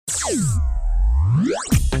Well,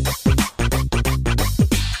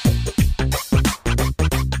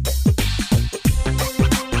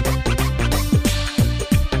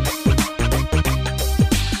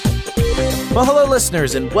 hello,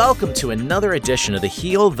 listeners, and welcome to another edition of the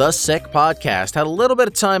Heal the Sick podcast. Had a little bit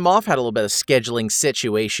of time off, had a little bit of scheduling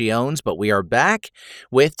situations, but we are back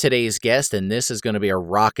with today's guest, and this is going to be a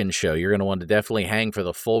rockin' show. You're going to want to definitely hang for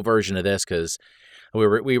the full version of this because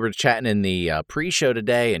we were chatting in the pre-show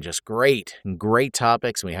today, and just great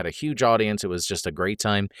topics. We had a huge audience. It was just a great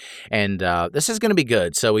time, and this is going to be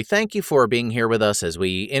good. So we thank you for being here with us as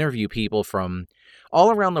we interview people from all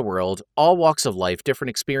around the world, all walks of life,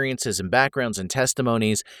 different experiences and backgrounds and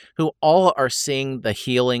testimonies, who all are seeing the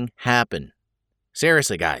healing happen.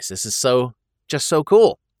 Seriously, guys, this is just so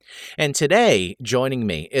cool. And today, joining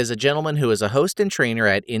me is a gentleman who is a host and trainer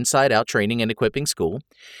at Inside Out Training and Equipping School.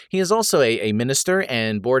 He is also a minister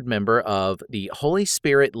and board member of the Holy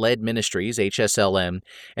Spirit-Led Ministries, HSLM.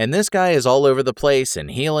 And this guy is all over the place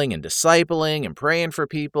and healing and discipling and praying for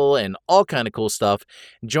people and all kind of cool stuff.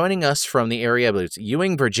 Joining us from the area of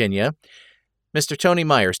Ewing, Virginia, Mr. Tony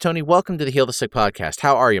Myers. Tony, welcome to the Heal the Sick podcast.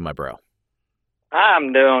 How are you, my bro?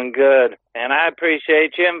 I'm doing good, and I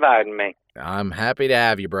appreciate you inviting me. I'm happy to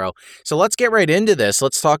have you, bro. So let's get right into this.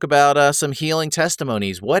 Let's talk about some healing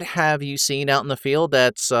testimonies. What have you seen out in the field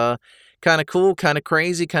that's kind of cool, kind of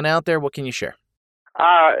crazy, kind of out there? What can you share?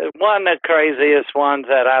 One of the craziest ones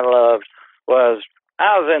that I loved was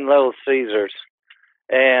I was in Little Caesars,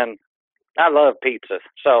 and I love pizza,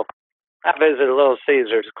 so I visited Little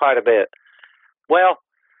Caesars quite a bit. Well,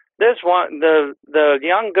 this one, the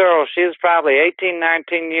young girl, she was probably 18,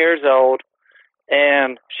 19 years old,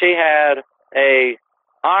 and she had a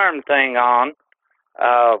arm thing on,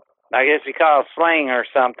 I guess you call it a sling or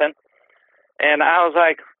something. And I was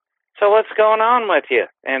like, so what's going on with you?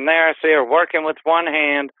 And there I see her working with one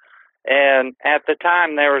hand, and at the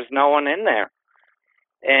time there was no one in there.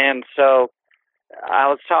 And so I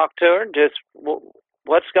was talking to her, just,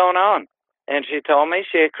 what's going on? And she told me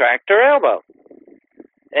she had cracked her elbow.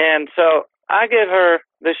 And so I give her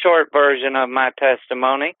the short version of my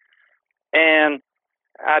testimony. And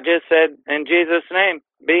I just said, in Jesus' name,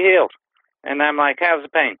 be healed. And I'm like, how's the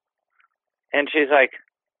pain? And she's like,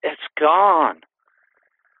 it's gone.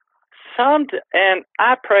 And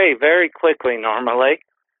I pray very quickly normally.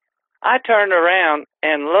 I turned around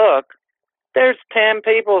and look, there's 10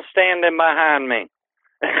 people standing behind me.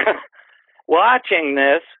 Watching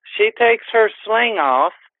this, she takes her sling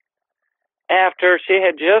off after she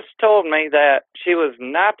had just told me that she was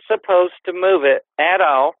not supposed to move it at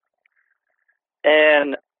all.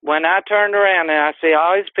 And when I turned around and I see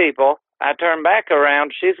all these people, I turned back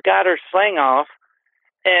around. She's got her sling off,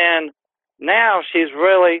 and now she's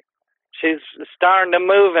starting to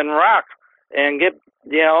move and rock and get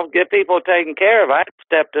people taken care of. I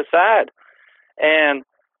stepped aside. And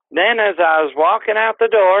then as I was walking out the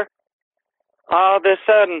door, all of a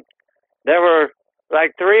sudden, there were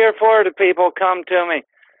like 3 or 4 of the people come to me.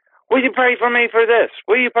 Will you pray for me for this?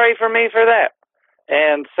 Will you pray for me for that?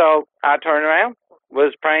 And so I turned around,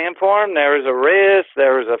 was praying for him. There was a wrist,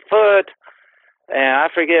 there was a foot, and I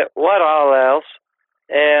forget what all else.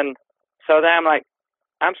 And so then I'm like,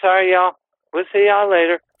 I'm sorry, y'all. We'll see y'all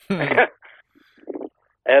later.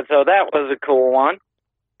 And so that was a cool one.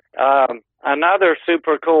 Another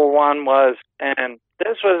super cool one was, and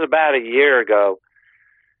this was about a year ago,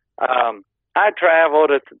 I traveled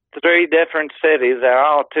to 3 different cities. They're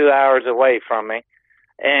all 2 hours away from me.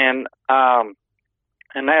 And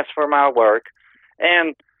that's for my work.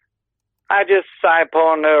 And I just decided to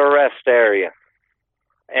pull into a rest area.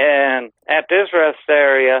 And at this rest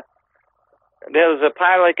area, there was a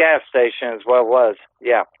Pilot gas station is what it was.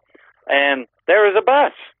 Yeah. And there was a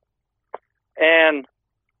bus. And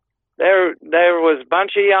there was a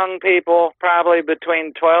bunch of young people, probably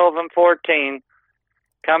between 12 and 14,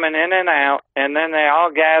 coming in and out, and then they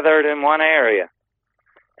all gathered in one area.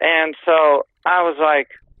 And so I was like,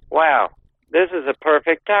 wow, this is a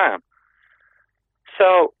perfect time.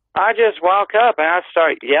 So I just walk up and I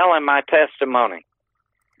start yelling my testimony.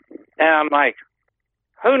 And I'm like,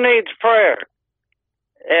 who needs prayer?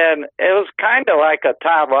 And it was kind of like a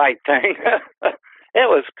Todd White thing. It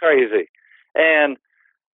was crazy. And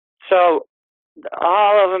so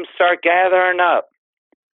all of them start gathering up.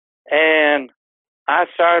 And I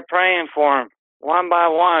started praying for them one by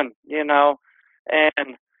one,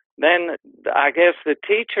 And then I guess the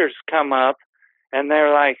teachers come up and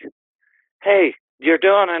they're like, hey, you're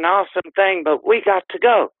doing an awesome thing, but we got to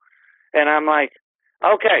go. And I'm like,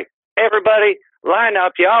 okay, everybody line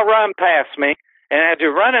up. Y'all run past me. And as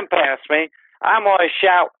you're running past me, I'm going to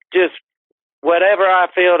shout just whatever I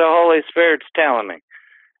feel the Holy Holy Spirit's telling me.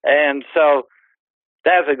 And so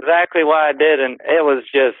that's exactly what I did, and it was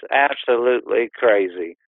just absolutely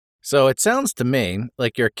crazy. So it sounds to me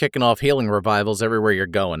like you're kicking off healing revivals everywhere you're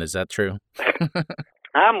going. Is that true?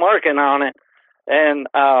 I'm working on it. And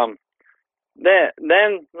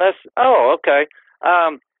then let's, okay.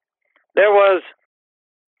 There was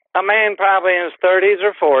a man probably in his 30s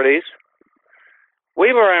or 40s.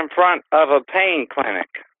 We were in front of a pain clinic,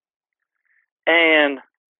 and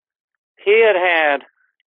he had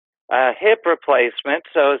a hip replacement,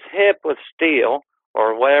 so his hip was steel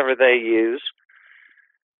or whatever they use,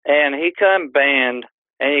 and he couldn't bend,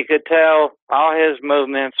 and you could tell all his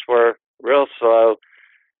movements were real slow,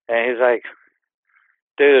 and he's like,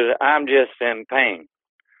 dude, I'm just in pain.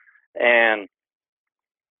 And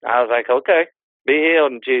I was like, okay, be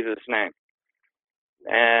healed in Jesus' name.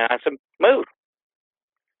 And I said, move.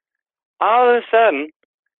 All of a sudden,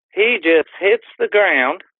 he just hits the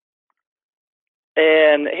ground,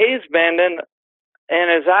 and he's bending,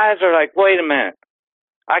 and his eyes are like, wait a minute,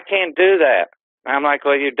 I can't do that. I'm like,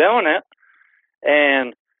 well, you're doing it.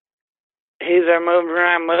 And he's there moving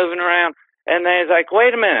around. And then he's like,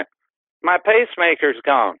 wait a minute, my pacemaker's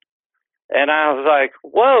gone. And I was like,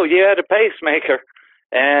 whoa, you had a pacemaker.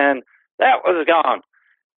 And that was gone.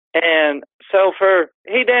 And so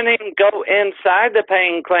he didn't even go inside the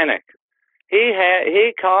pain clinic.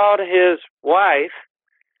 He called his wife,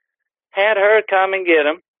 had her come and get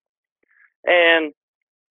him, and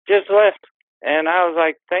just left. And I was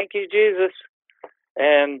like, thank you, Jesus.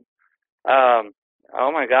 And,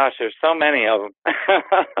 oh my gosh, there's so many of them.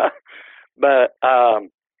 But, I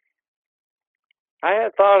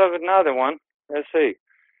had thought of another one. Let's see.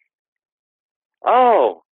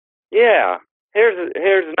 Oh, yeah. Here's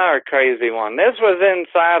another crazy one. This was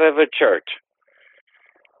inside of a church.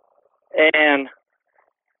 And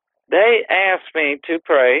they asked me to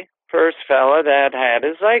pray for this fella that had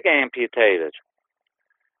his leg amputated.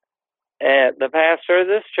 And the pastor of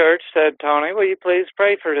this church said, Tony, will you please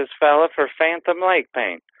pray for this fella for phantom leg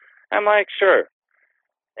pain? I'm like, sure.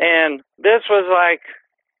 And this was like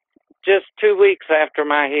just 2 weeks after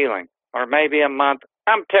my healing, or maybe a month.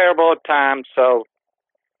 I'm terrible at time, so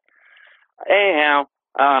anyhow,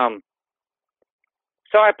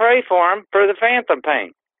 so I pray for him for the phantom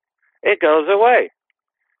pain. It goes away.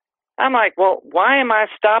 I'm like, well, why am I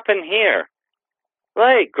stopping here?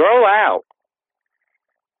 Leg, grow out.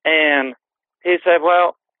 And he said,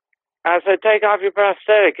 well, I said, take off your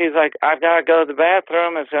prosthetic. He's like, I've got to go to the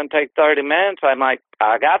bathroom. It's going to take 30 minutes. I'm like,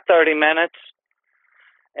 I got 30 minutes.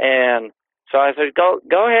 And so I said, go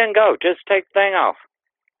ahead and go. Just take the thing off.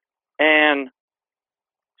 And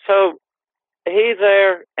so he's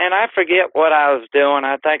there, and I forget what I was doing.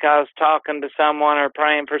 I think I was talking to someone or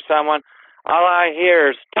praying for someone. All I hear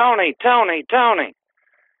is, Tony, Tony, Tony.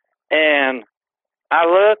 And I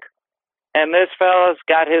look, and this fella's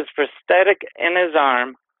got his prosthetic in his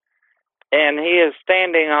arm, and he is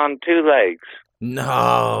standing on 2 legs.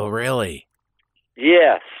 No, really?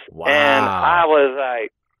 Yes. Wow. And I was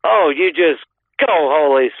like, oh, you just go,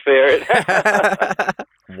 Holy Spirit.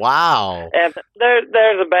 Wow. And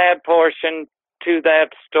there's a bad portion to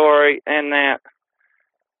that story in that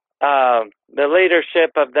the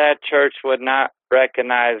leadership of that church would not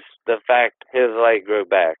recognize the fact his leg grew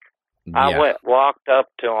back. Yeah. I walked up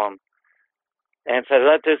to him and said,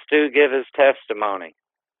 let this dude give his testimony.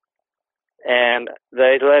 And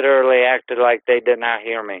they literally acted like they did not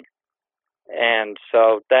hear me. And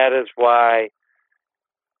so that is why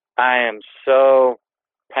I am so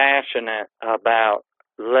passionate about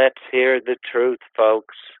let's hear the truth,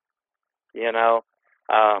 folks. You know,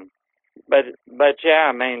 but yeah,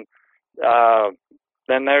 I mean,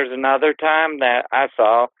 then there's another time that I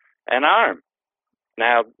saw an arm.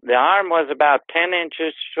 Now, the arm was about 10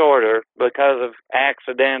 inches shorter because of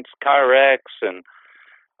accidents, car wrecks, and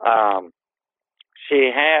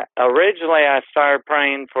originally I started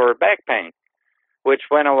praying for back pain, which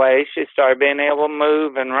went away. She started being able to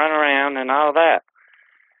move and run around and all that.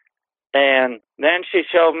 And then she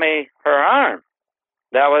showed me her arm.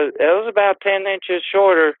 It was about 10 inches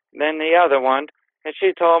shorter than the other one. And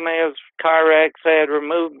she told me it was car wrecks, they had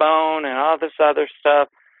removed bone and all this other stuff.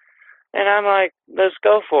 And I'm like, let's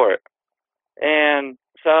go for it. And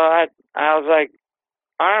so I was like,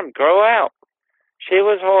 arm, grow out. She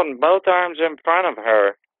was holding both arms in front of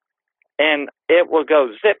her, and it will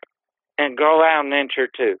go zip and grow out an inch or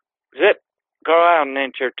 2. Zip, grow out an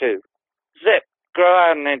inch or 2. Zip, grow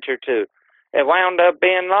out an inch or 2. It wound up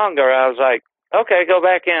being longer. I was like, okay, go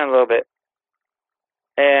back in a little bit.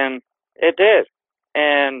 And it did.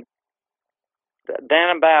 And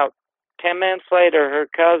then about 10 minutes later, her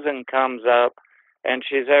cousin comes up, and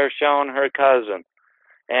she's there showing her cousin.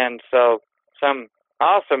 And so some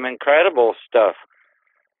awesome, incredible stuff.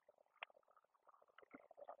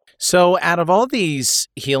 So out of all these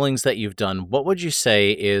healings that you've done, what would you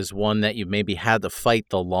say is one that you've maybe had to fight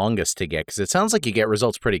the longest to get? Because it sounds like you get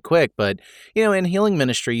results pretty quick, but, in healing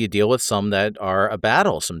ministry, you deal with some that are a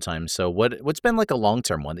battle sometimes. So what's been like a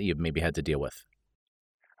long-term one that you've maybe had to deal with?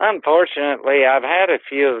 Unfortunately, I've had a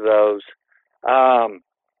few of those. I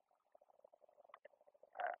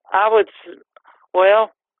would,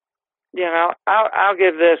 I'll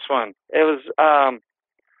give this one. It was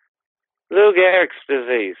Lou Gehrig's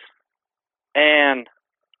disease. And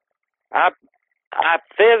I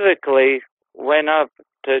physically went up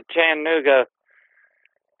to Chattanooga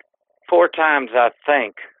 4 times, I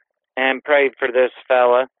think, and prayed for this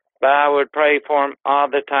fella. But I would pray for him all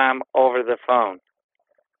the time over the phone.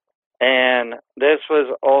 And this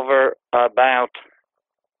was over about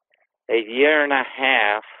a year and a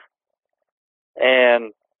half.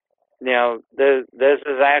 And, this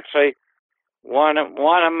is actually one of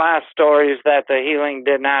my stories that the healing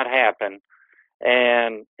did not happen.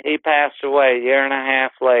 And he passed away a year and a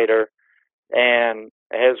half later, and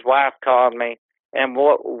his wife called me, and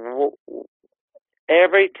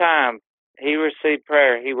every time he received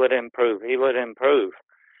prayer, he would improve.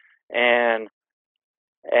 And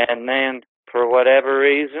then, for whatever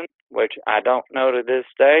reason, which I don't know to this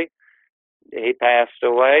day, he passed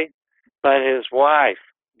away. But his wife,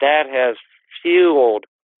 that has fueled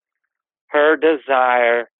her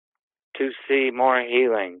desire to see more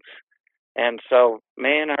healings. And so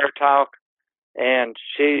me and her talk, and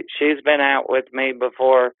she's been out with me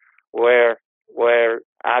before where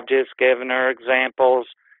I've just given her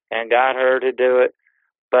examples and got her to do it.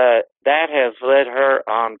 But that has lit her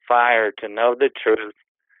on fire to know the truth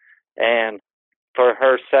and for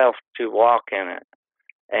herself to walk in it.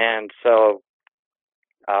 And so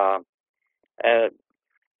a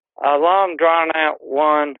long drawn-out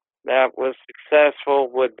one that was successful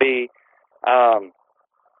would be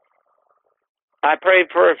I prayed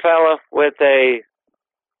for a fellow with a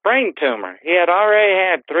brain tumor. He had already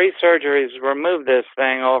had 3 surgeries to remove this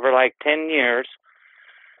thing over like 10 years.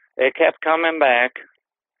 It kept coming back.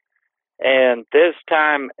 And this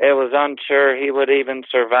time it was unsure he would even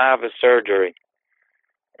survive a surgery.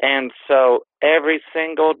 And so every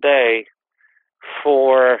single day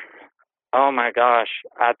for,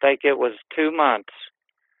 I think it was 2 months,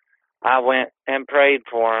 I went and prayed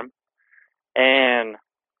for him. And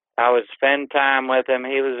I would spend time with him.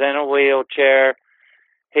 He was in a wheelchair.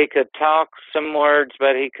 He could talk some words,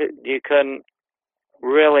 but you couldn't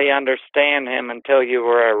really understand him until you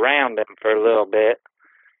were around him for a little bit.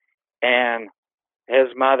 And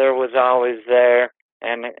his mother was always there,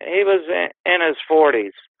 and he was in his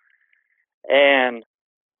 40s. And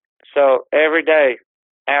so every day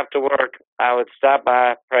after work, I would stop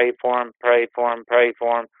by, pray for him.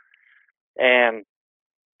 And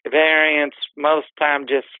variants, most time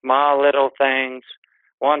just small little things.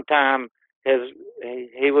 One time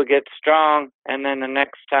he would get strong, and then the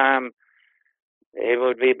next time he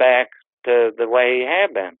would be back to the way he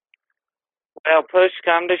had been. Well, push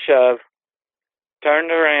come to shove, turned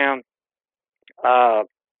around.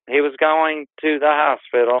 He was going to the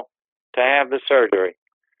hospital to have the surgery,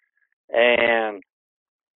 and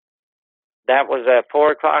that was at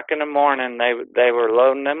 4:00 in the morning. They were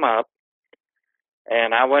loading him up.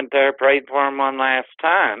 And I went there, prayed for him one last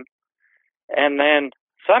time, and then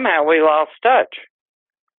somehow we lost touch.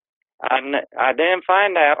 I didn't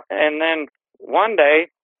find out. And then one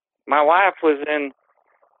day, my wife was in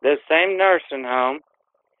this same nursing home,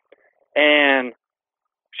 and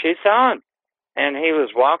she saw him. And he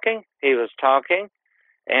was walking, he was talking,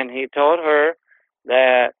 and he told her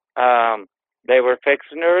that they were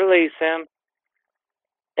fixing to release him,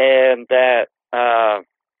 and that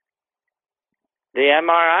the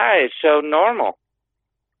MRI showed normal.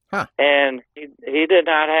 Huh. And he did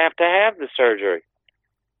not have to have the surgery.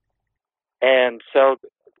 And so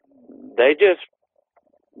they just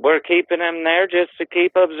were keeping him there just to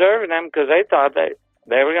keep observing him because they thought they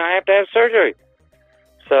were going to have surgery.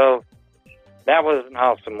 So that was an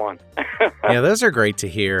awesome one. Yeah, those are great to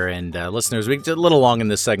hear. And listeners, we did a little long in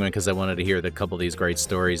this segment because I wanted to hear a couple of these great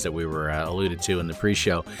stories that we were alluded to in the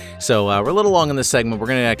pre-show. So we're a little long in this segment. We're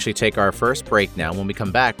going to actually take our first break now. When we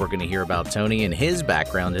come back, we're going to hear about Tony and his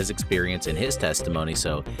background, his experience, and his testimony.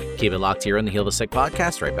 So keep it locked here on the Heal the Sick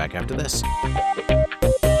podcast right back after this.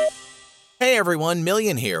 Hey everyone,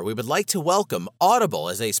 Million here. We would like to welcome Audible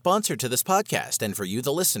as a sponsor to this podcast and for you,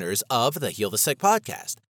 the listeners of the Heal the Sick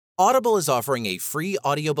podcast. Audible is offering a free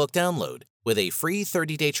audiobook download with a free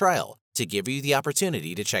 30-day trial to give you the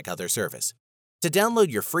opportunity to check out their service. To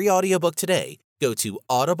download your free audiobook today, go to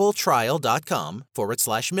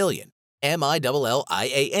audibletrial.com/million.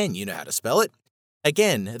 MILLIAN. You know how to spell it.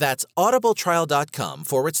 Again, that's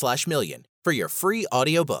audibletrial.com/million for your free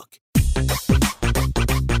audiobook.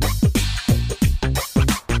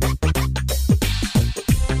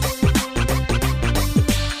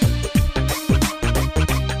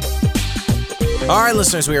 All right,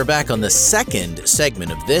 listeners, we are back on the second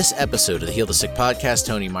segment of this episode of the Heal the Sick podcast.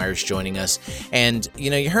 Tony Myers joining us. And,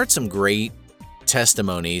 you heard some great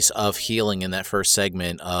testimonies of healing in that first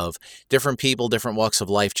segment of different people, different walks of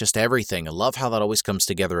life, just everything. I love how that always comes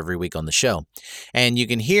together every week on the show. And you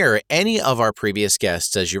can hear any of our previous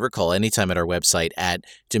guests, as you recall, anytime at our website at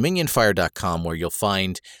dominionfire.com, where you'll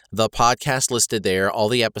find the podcast listed there, all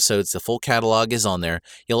the episodes, the full catalog is on there.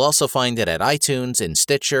 You'll also find it at iTunes and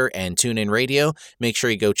Stitcher and TuneIn Radio. Make sure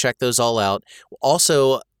you go check those all out.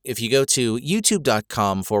 Also, if you go to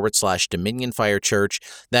youtube.com/Dominion Fire Church,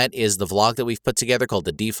 that is the vlog that we've put together called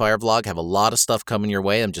the D-Fire vlog. Have a lot of stuff coming your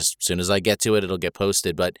way. As soon as I get to it, it'll get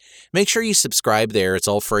posted. But make sure you subscribe there. It's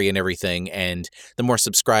all free and everything. And the more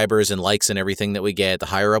subscribers and likes and everything that we get, the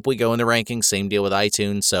higher up we go in the rankings. Same deal with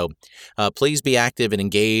iTunes. So please be active and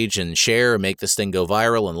engage and share and make this thing go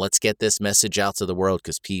viral. And let's get this message out to the world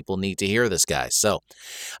because people need to hear this, guys. So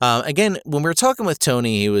again, when we were talking with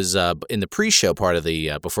Tony, he was in the pre-show part of the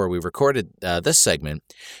before we recorded this segment,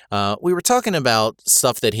 we were talking about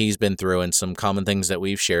stuff that he's been through and some common things that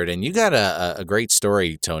we've shared. And you got a great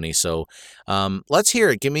story, Tony. So let's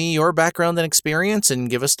hear it. Give me your background and experience and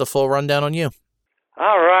give us the full rundown on you.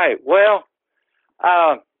 All right. Well,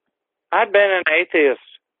 I'd been an atheist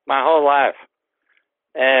my whole life.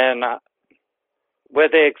 And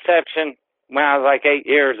with the exception when I was like 8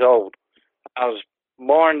 years old. I was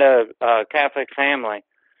born to a Catholic family.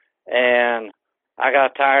 And I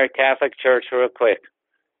got tired of Catholic Church real quick,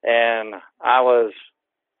 and I was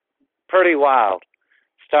pretty wild.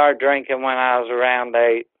 Started drinking when I was around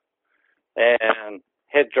 8, and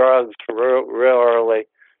hit drugs real early.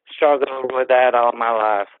 Struggled with that all my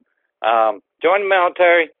life. Joined the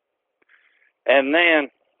military, and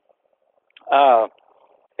then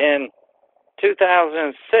in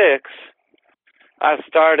 2006, I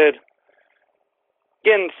started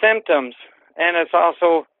getting symptoms, and it's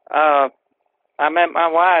also I met my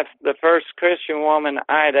wife, the first Christian woman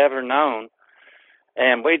I'd ever known,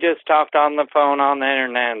 and we just talked on the phone, on the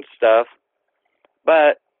internet and stuff.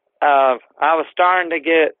 But I was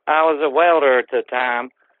a welder at the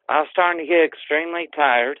time. I was starting to get extremely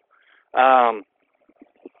tired, and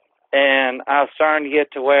I was starting to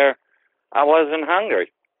get to where I wasn't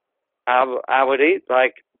hungry. I would eat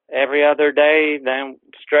like every other day, then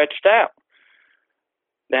stretched out.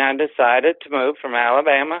 Then I decided to move from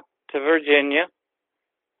Alabama to Virginia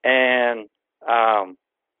and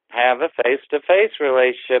have a face-to-face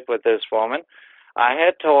relationship with this woman. I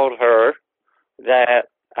had told her that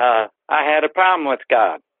I had a problem with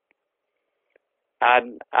God. I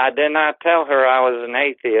did not tell her I was an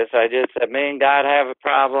atheist. I just said, me and God have a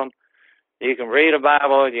problem. You can read a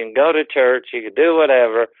Bible, you can go to church, you can do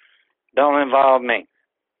whatever. Don't involve me.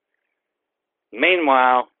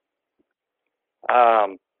 Meanwhile,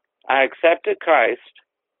 I accepted Christ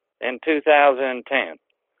in 2010.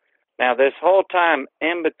 Now, this whole time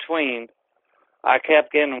in between, I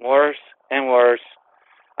kept getting worse and worse.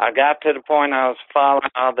 I got to the point I was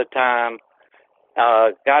falling all the time.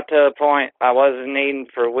 Got to the point I wasn't eating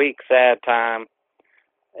for weeks at a time.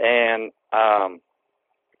 And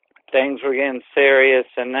things were getting serious.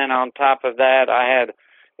 And then on top of that, I had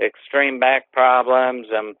extreme back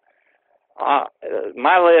problems. And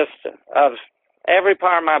my list of every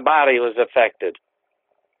part of my body was affected.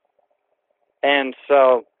 And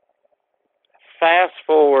so, fast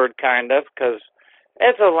forward kind of, because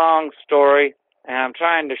it's a long story, and I'm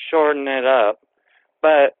trying to shorten it up.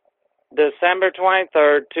 But December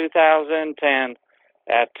 23rd, 2010,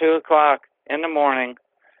 at 2 o'clock in the morning,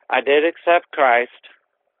 I did accept Christ.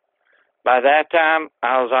 By that time,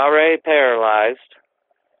 I was already paralyzed.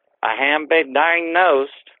 I hadn't been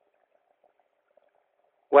diagnosed.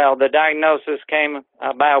 Well, the diagnosis came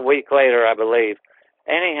about a week later, I believe.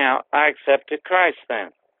 Anyhow, I accepted Christ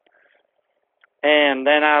then. And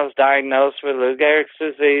then I was diagnosed with Lou Gehrig's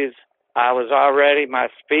disease. My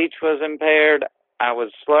speech was impaired. I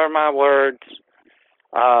would slur my words.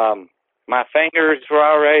 My fingers were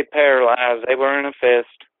already paralyzed. They were in a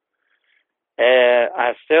fist.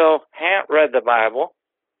 I still hadn't read the Bible,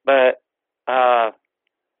 but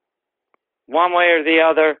one way or the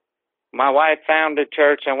other, my wife found a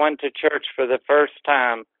church. I went to church for the first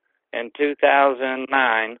time in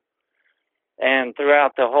 2009, and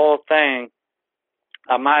throughout the whole thing,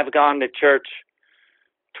 I might have gone to church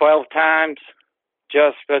 12 times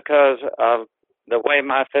just because of the way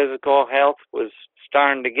my physical health was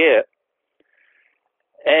starting to get.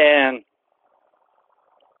 And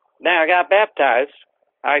then I got baptized.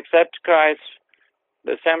 I accepted Christ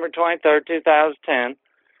December 23rd, 2010.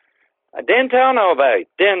 I didn't tell nobody.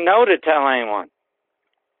 Didn't know to tell anyone.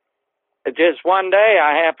 Just one day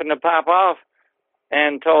I happened to pop off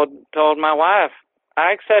and told my wife,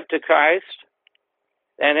 I accepted Christ.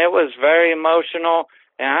 And it was very emotional,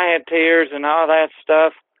 and I had tears and all that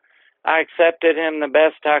stuff. I accepted him the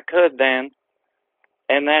best I could then.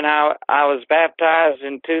 And then I was baptized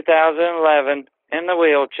in 2011 in the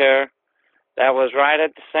wheelchair. That was right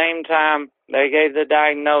at the same time they gave the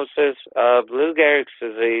diagnosis of Lou Gehrig's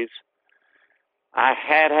disease. I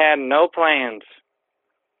had no plans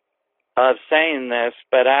of saying this,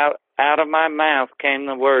 but out of my mouth came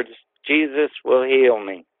the words, Jesus will heal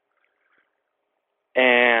me.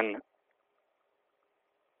 And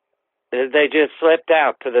they just slipped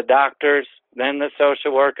out to the doctors, then the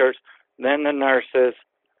social workers, then the nurses.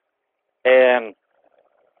 And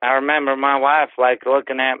I remember my wife like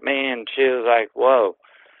looking at me, and she was like, whoa.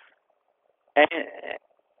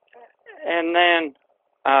 And then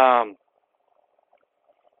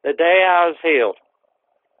the day I was healed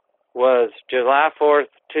was July 4th,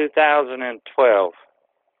 2012.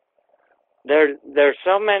 There's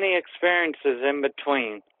so many experiences in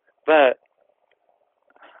between, but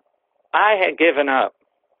I had given up.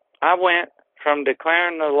 I went from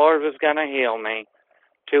declaring the Lord was going to heal me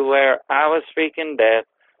to where I was speaking death.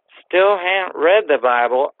 Still hadn't read the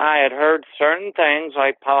Bible. I had heard certain things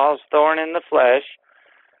like Paul's thorn in the flesh.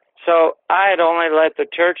 So I had only let the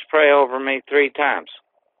church pray over me 3 times.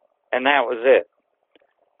 And that was it.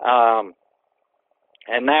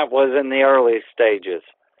 And that was in the early stages.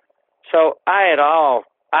 So I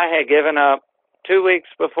had given up 2 weeks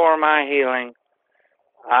before my healing.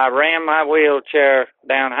 I ran my wheelchair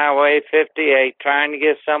down Highway 58 trying to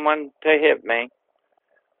get someone to hit me.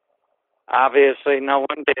 Obviously, no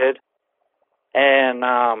one did. And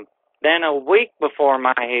then a week before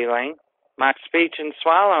my healing, my speech and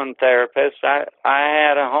swallowing therapist, I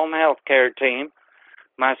had a home health care team.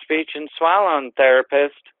 My speech and swallowing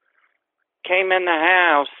therapist came in the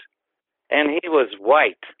house, and he was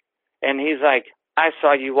white. And he's like, I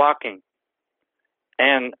saw you walking.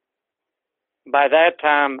 And by that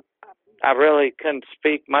time, I really couldn't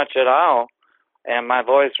speak much at all, and my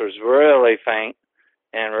voice was really faint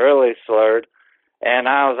and really slurred, and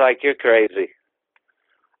I was like, you're crazy.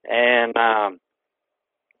 And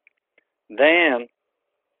then,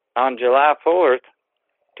 on July 4th,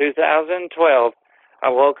 2012, I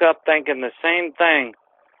woke up thinking the same thing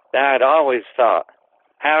that I'd always thought,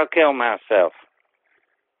 how to kill myself.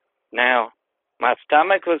 Now, my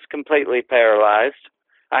stomach was completely paralyzed.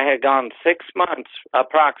 I had gone 6 months,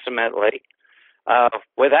 approximately,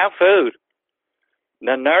 without food.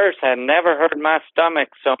 The nurse had never heard my stomach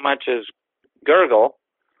so much as gurgle,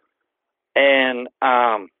 and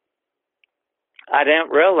I didn't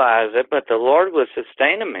realize it, but the Lord was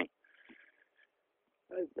sustaining me.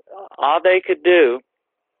 All they could do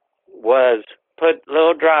was put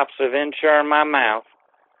little drops of Ensure in my mouth,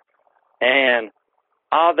 and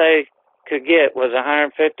all they could get was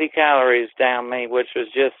 150 calories down me, which was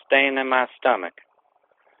just staying in my stomach.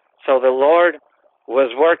 So the Lord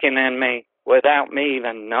was working in me without me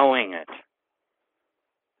even knowing it.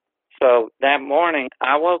 So that morning,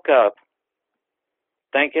 I woke up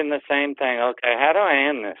thinking the same thing. Okay, how do I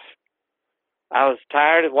end this? I was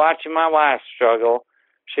tired of watching my wife struggle.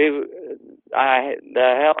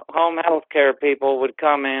 The home health care people would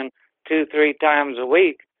come in 2-3 times a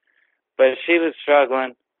week, but she was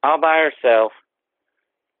struggling all by herself.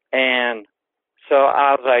 And so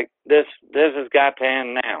I was like, this has got to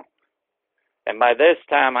end now. And by this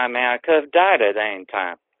time, I could have died at any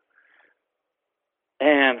time.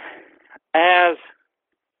 And at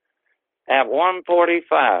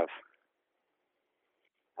 1:45,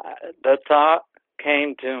 the thought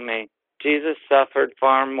came to me, Jesus suffered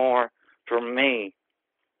far more for me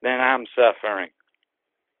than I'm suffering.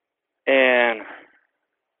 And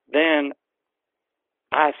then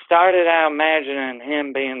I started out imagining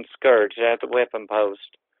him being scourged at the whipping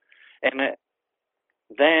post. And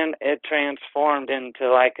then it transformed into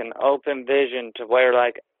like an open vision to where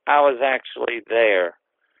like I was actually there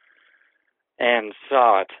and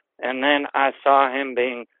saw it. And then I saw him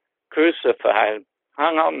being crucified,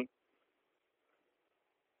 hung on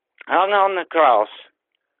the cross,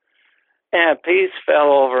 and peace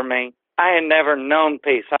fell over me. I had never known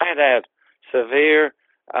peace. I had severe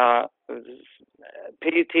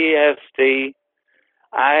PTSD.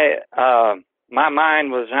 My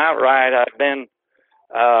mind was not right. I'd been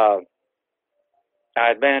I'd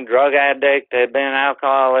been a drug addict, had been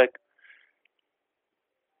alcoholic.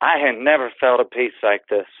 I had never felt a peace like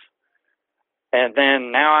this. And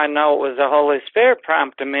then now I know it was the Holy Spirit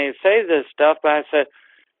prompting me to say this stuff, but I said,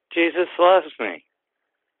 Jesus loves me.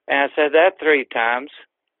 And I said that 3 times.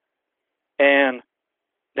 And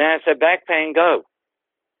then I said, back pain, go.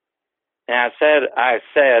 And I said as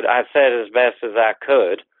best as I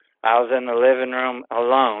could. I was in the living room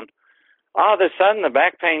alone. All of a sudden, the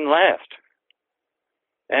back pain left.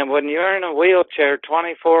 And when you're in a wheelchair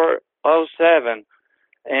 24/7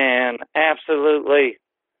 and absolutely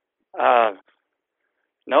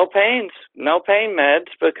no pain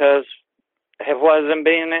meds because it wasn't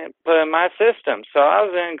being put in my system. So I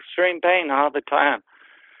was in extreme pain all the time.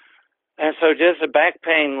 And so just the back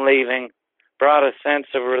pain leaving brought a sense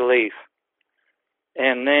of relief.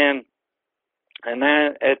 And then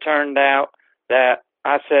it turned out that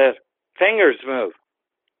I said, fingers move.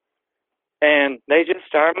 And they just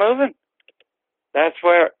started moving. That's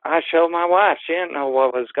where I showed my wife. She didn't know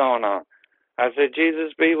what was going on. I said,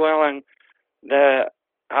 Jesus, be willing that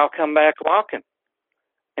I'll come back walking.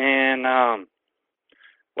 And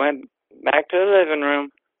went back to the living room,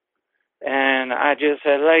 and I just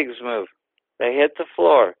had legs move. They hit the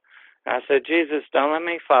floor. I said, Jesus, don't let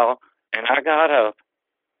me fall. And I got up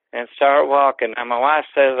and started walking. And my wife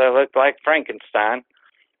says I looked like Frankenstein.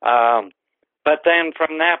 But then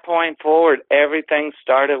from that point forward, everything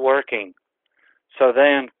started working. So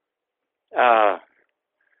then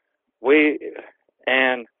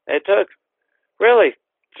and it took really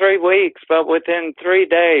 3 weeks, but within 3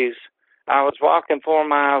 days, I was walking 4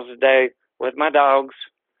 miles a day with my dogs.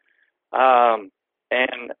 And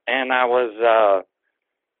I was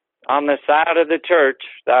on the side of the church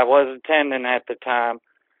that I was attending at the time,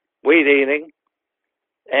 weed eating.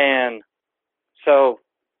 And so,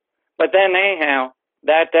 but then anyhow,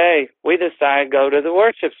 that day we decided to go to the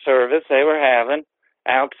worship service they were having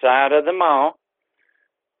outside of the mall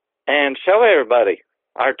and show everybody.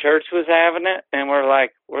 Our church was having it, and we're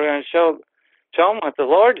like, we're going to show them what the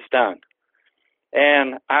Lord's done.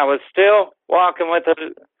 And I was still walking with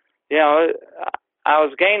I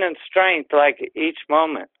was gaining strength like each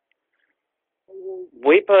moment.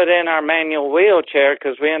 We put in our manual wheelchair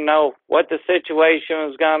because we didn't know what the situation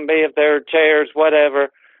was going to be, if there were chairs,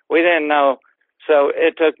 whatever. We didn't know. So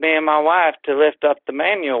it took me and my wife to lift up the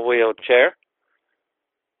manual wheelchair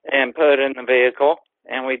and put it in the vehicle,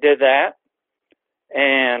 and we did that.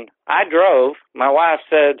 And I drove. My wife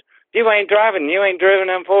said, you ain't driving. You ain't driven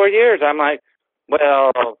in 4 years. I'm like,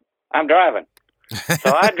 well, I'm driving.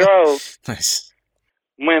 So I drove. Nice.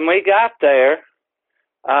 When we got there,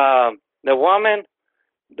 the woman,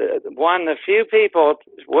 one of the few people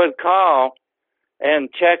would call and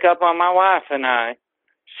check up on my wife and I.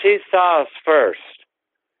 She saw us first,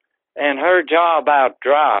 and her jaw about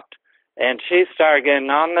dropped, and she started getting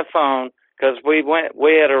on the phone because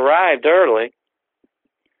we had arrived early.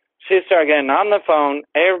 She started getting on the phone.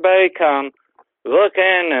 Everybody come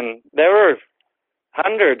looking, and there were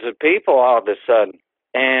hundreds of people all of a sudden.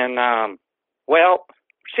 And,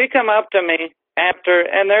 she come up to me after,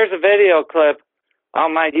 and there's a video clip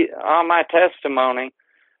on my testimony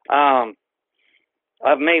of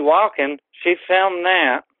me walking. She filmed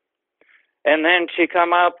that, and then she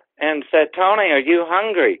come up and said, Tony, are you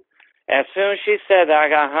hungry? As soon as she said that, I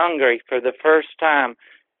got hungry for the first time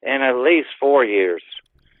in at least 4 years.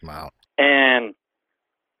 Wow. And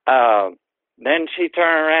then she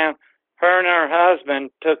turned around. Her and her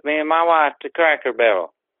husband took me and my wife to Cracker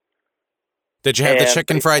Barrel. Did you have the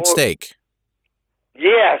chicken fried steak?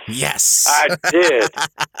 Yes. Yes. I did.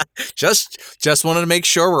 Just wanted to make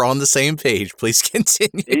sure we're on the same page. Please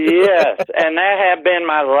continue. Yes, and that had been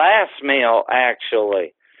my last meal,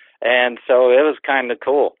 actually. And so it was kind of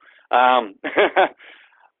cool. I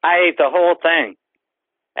ate the whole thing.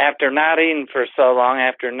 After not eating for so long,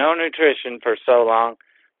 after no nutrition for so long,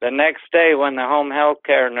 the next day when the home health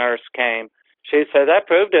care nurse came, she said, that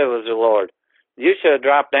proved it was the Lord. You should have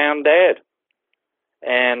dropped down dead.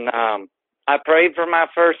 And I prayed for my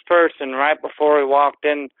first person right before we walked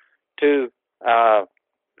into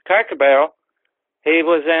Cracker Barrel. He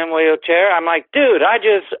was in a wheelchair. I'm like, dude, I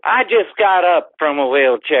just got up from a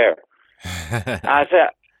wheelchair. I said,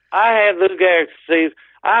 I had Lou Gehrig's disease.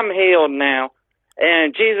 I'm healed now. And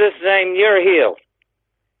in Jesus' name, you're healed.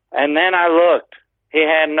 And then I looked. He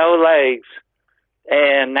had no legs.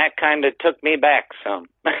 And that kind of took me back some.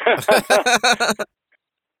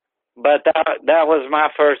 But that was my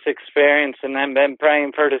first experience, and I've been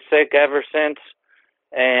praying for the sick ever since.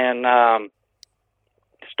 And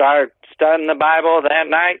started studying the Bible that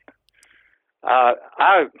night.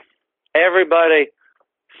 Everybody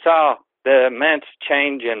saw the immense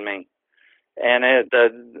change in me. And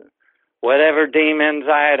whatever demons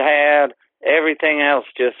I had, everything else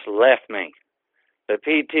just left me. The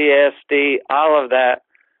PTSD, all of that,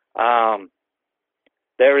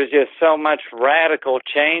 there was just so much radical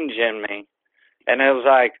change in me. And it was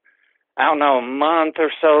like, I don't know, a month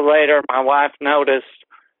or so later, my wife noticed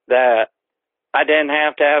that I didn't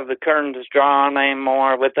have to have the curtains drawn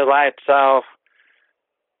anymore with the lights off.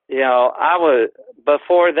 You know,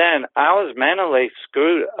 before then, I was mentally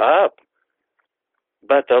screwed up.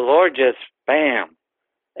 But the Lord just, bam.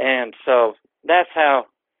 And so that's how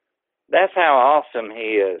awesome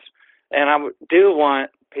He is. And I do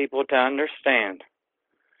want people to understand,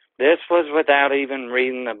 this was without even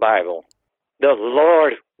reading the Bible. The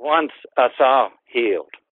Lord wants us all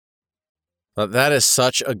healed. Well, that is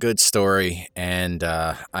such a good story, and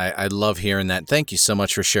I love hearing that. Thank you so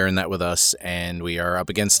much for sharing that with us. And we are up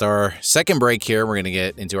against our second break here. We're going to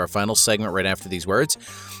get into our final segment right after these words.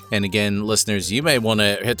 And again, listeners, you may want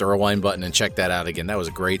to hit the rewind button and check that out again. That was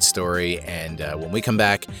a great story. And when we come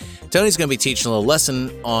back, Tony's going to be teaching a little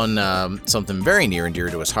lesson on something very near and dear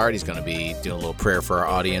to his heart. He's going to be doing a little prayer for our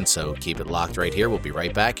audience, so keep it locked right here. We'll be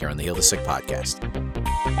right back here on the Heal the Sick podcast.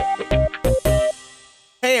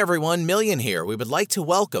 Hey everyone, Million here. We would like to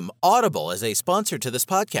welcome Audible as a sponsor to this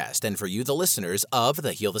podcast and for you, the listeners of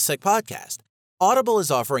the Heal the Sick podcast. Audible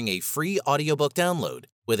is offering a free audiobook download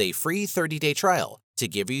with a free 30-day trial to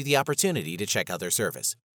give you the opportunity to check out their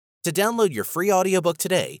service. To download your free audiobook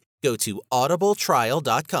today, go to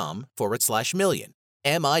audibletrial.com/million.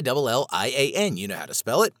 MILLIAN. You know how to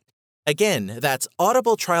spell it. Again, that's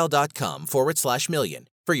audibletrial.com/million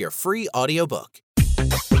for your free audiobook.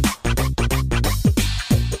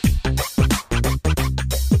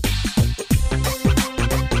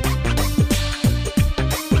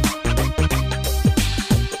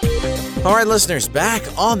 All right, listeners, back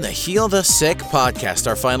on the Heal the Sick podcast,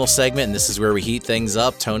 our final segment, and this is where we heat things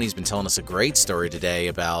up. Tony's been telling us a great story today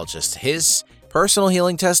about just his personal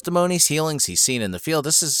healing testimonies, healings he's seen in the field.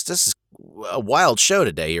 This is a wild show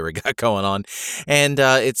today here we got going on, and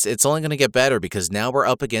it's only going to get better because now we're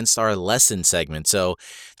up against our lesson segment. So,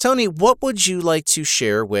 Tony, what would you like to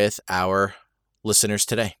share with our listeners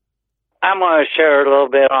today? I'm going to share a little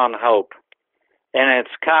bit on hope. And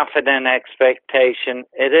it's confident expectation.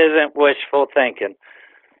 It isn't wishful thinking.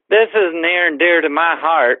 This is near and dear to my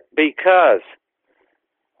heart because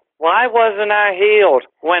why wasn't I healed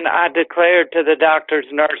when I declared to the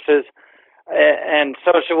doctors, nurses, and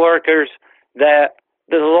social workers that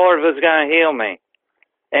the Lord was going to heal me?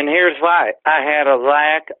 And here's why. I had a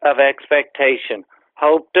lack of expectation.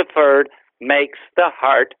 Hope deferred makes the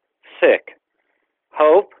heart sick.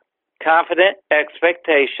 Hope, confident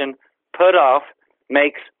expectation, put off,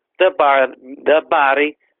 makes the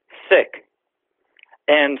body sick.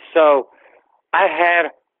 And so I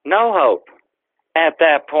had no hope at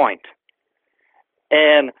that point.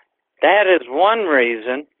 And that is one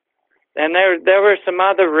reason. And there were some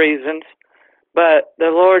other reasons, but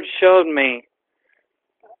the Lord showed me,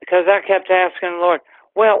 because I kept asking the Lord,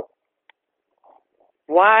 well,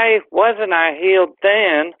 why wasn't I healed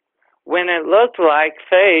then when it looked like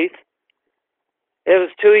faith? It was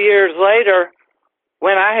 2 years later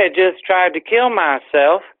when I had just tried to kill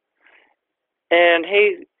myself, and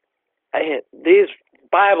these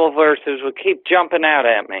Bible verses would keep jumping out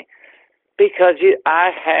at me because I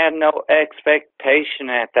had no expectation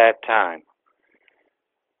at that time.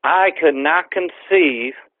 I could not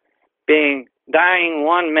conceive dying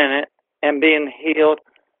 1 minute and being healed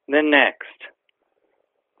the next.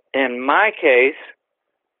 In my case,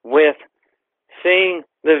 with seeing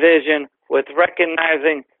the vision, with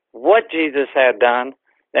recognizing what Jesus had done,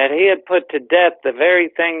 that He had put to death the very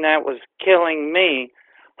thing that was killing me,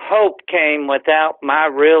 hope came without my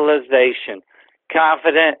realization,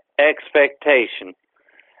 confident expectation.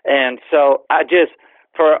 And so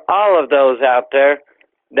for all of those out there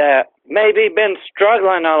that maybe been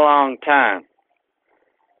struggling a long time,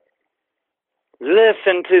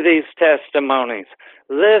 listen to these testimonies.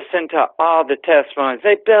 Listen to all the testimonies.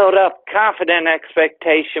 They build up confident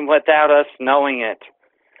expectation without us knowing it.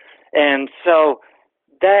 And so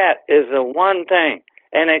that is the one thing.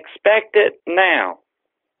 And expect it now.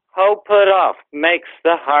 Hope put off makes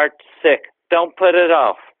the heart sick. Don't put it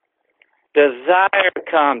off. Desire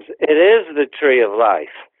comes. It is the tree of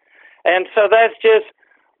life. And so that's just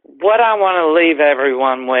what I want to leave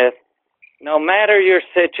everyone with. No matter your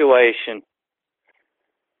situation,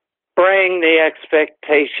 bring the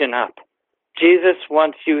expectation up. Jesus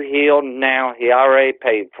wants you healed now. He already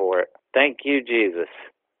paid for it. Thank you, Jesus.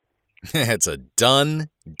 It's a done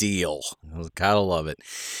deal. Gotta love it.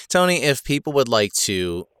 Tony, if people would like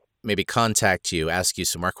to maybe contact you, ask you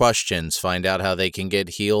some more questions, find out how they can get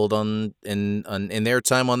healed in their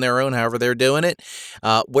time on their own, however they're doing it,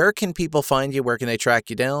 where can people find you? Where can they track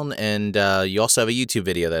you down? And you also have a YouTube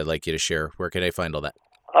video that I'd like you to share. Where can they find all that?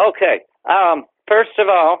 Okay. First of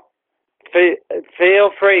all,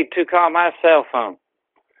 feel free to call my cell phone.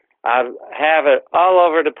 I have it all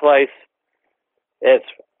over the place. It's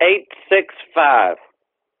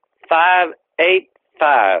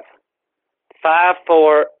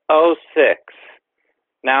 865-585-5406.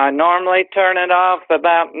 Now, I normally turn it off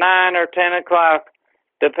about 9 or 10 o'clock,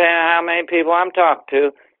 depending on how many people I'm talking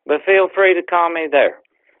to, but feel free to call me there.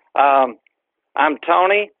 I'm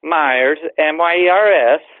Tony Myers,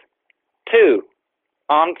 Myers, 2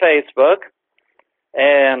 on Facebook,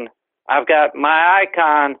 and I've got my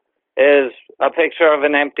icon is a picture of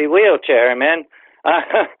an empty wheelchair I'm in.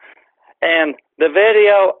 And the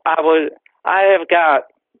video I have got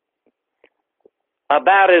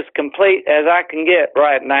about as complete as I can get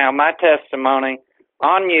right now, my testimony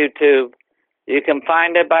on YouTube. You can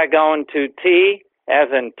find it by going to T as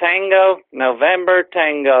in Tango, November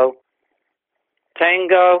Tango,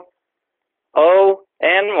 Tango,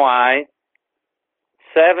 ONY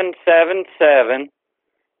 777,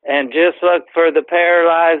 and just look for the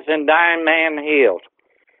paralyzed and dying man healed.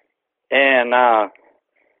 And I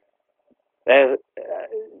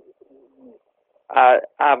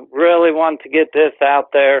really want to get this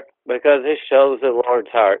out there because it shows the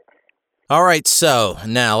Lord's heart. All right, so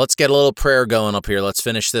now let's get a little prayer going up here. Let's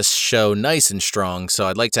finish this show nice and strong. So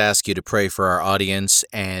I'd like to ask you to pray for our audience,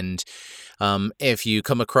 and if you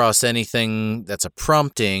come across anything that's a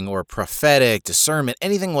prompting or prophetic discernment,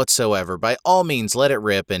 anything whatsoever, by all means, let it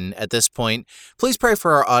rip. And at this point, please pray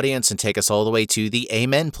for our audience and take us all the way to the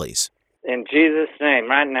amen, please. In Jesus' name,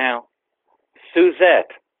 right now, Suzette.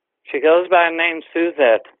 She goes by the name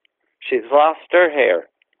Suzette. She's lost her hair.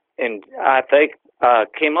 And I think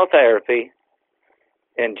chemotherapy.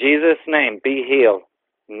 In Jesus' name, be healed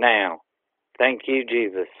now. Thank you,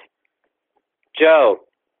 Jesus. Joe.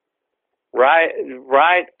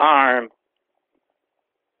 Right arm,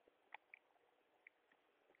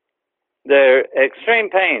 the extreme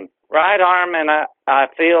pain. Right arm, and I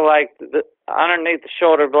feel like underneath the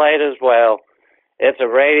shoulder blade as well. It's a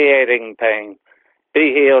radiating pain.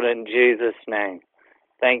 Be healed in Jesus' name.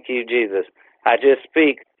 Thank you, Jesus. I just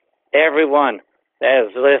speak everyone that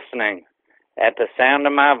is listening at the sound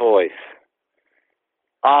of my voice.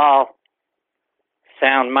 All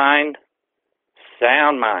sound mind.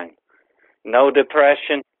 No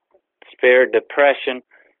depression, spirit depression,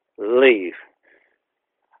 leave.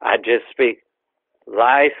 I just speak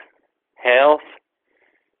life, health,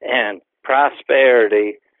 and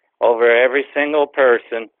prosperity over every single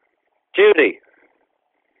person. Judy,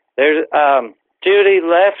 Judy,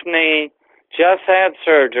 left knee, just had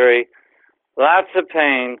surgery, lots of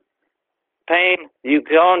pain. Pain, you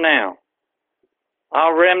go now.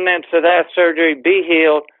 All remnants of that surgery, be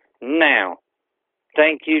healed now.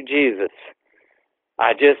 Thank you, Jesus.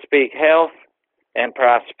 I just speak health and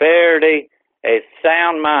prosperity, a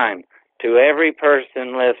sound mind to every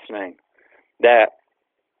person listening, that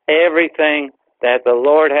everything that the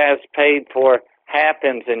Lord has paid for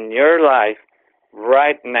happens in your life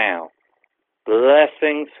right now.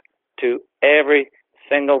 Blessings to every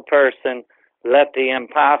single person. Let the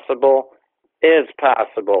impossible is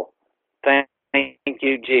possible. Thank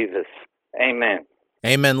you, Jesus. Amen.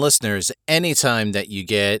 Amen, listeners. Anytime that you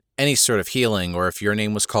get any sort of healing, or if your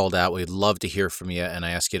name was called out, we'd love to hear from you. And I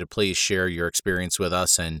ask you to please share your experience with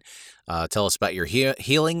us and tell us about your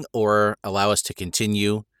healing, or allow us to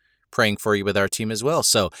continue praying for you with our team as well.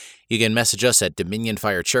 So you can message us at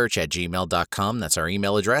dominionfirechurch@gmail.com. That's our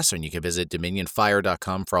email address. And you can visit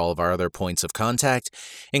dominionfire.com for all of our other points of contact,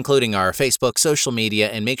 including our Facebook, social media,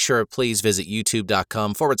 and make sure please visit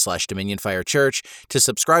youtube.com/dominionfirechurch to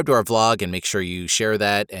subscribe to our vlog, and make sure you share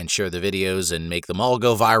that and share the videos and make them all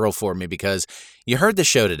go viral for me, because you heard the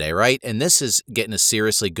show today, right? And this is getting a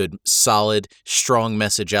seriously good, solid, strong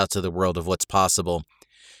message out to the world of what's possible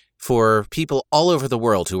for people all over the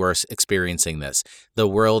world who are experiencing this. The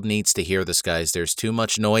world needs to hear this, guys. There's too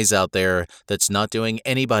much noise out there that's not doing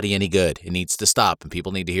anybody any good. It needs to stop, and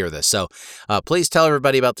people need to hear this. So please tell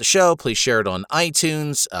everybody about the show. Please share it on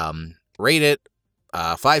iTunes. Rate it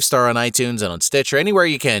 5-star on iTunes and on Stitcher. Anywhere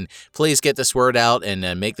you can. Please get this word out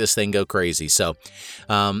and make this thing go crazy. So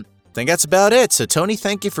I think that's about it. So, Tony,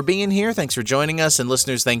 thank you for being here. Thanks for joining us. And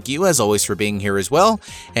listeners, thank you, as always, for being here as well.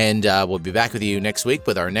 And we'll be back with you next week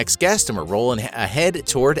with our next guest, and we're rolling ahead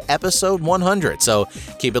toward episode 100. So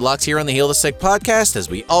keep it locked here on the Heal the Sick podcast. As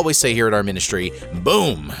we always say here at our ministry,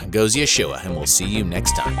 boom goes Yeshua, and we'll see you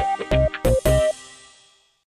next time.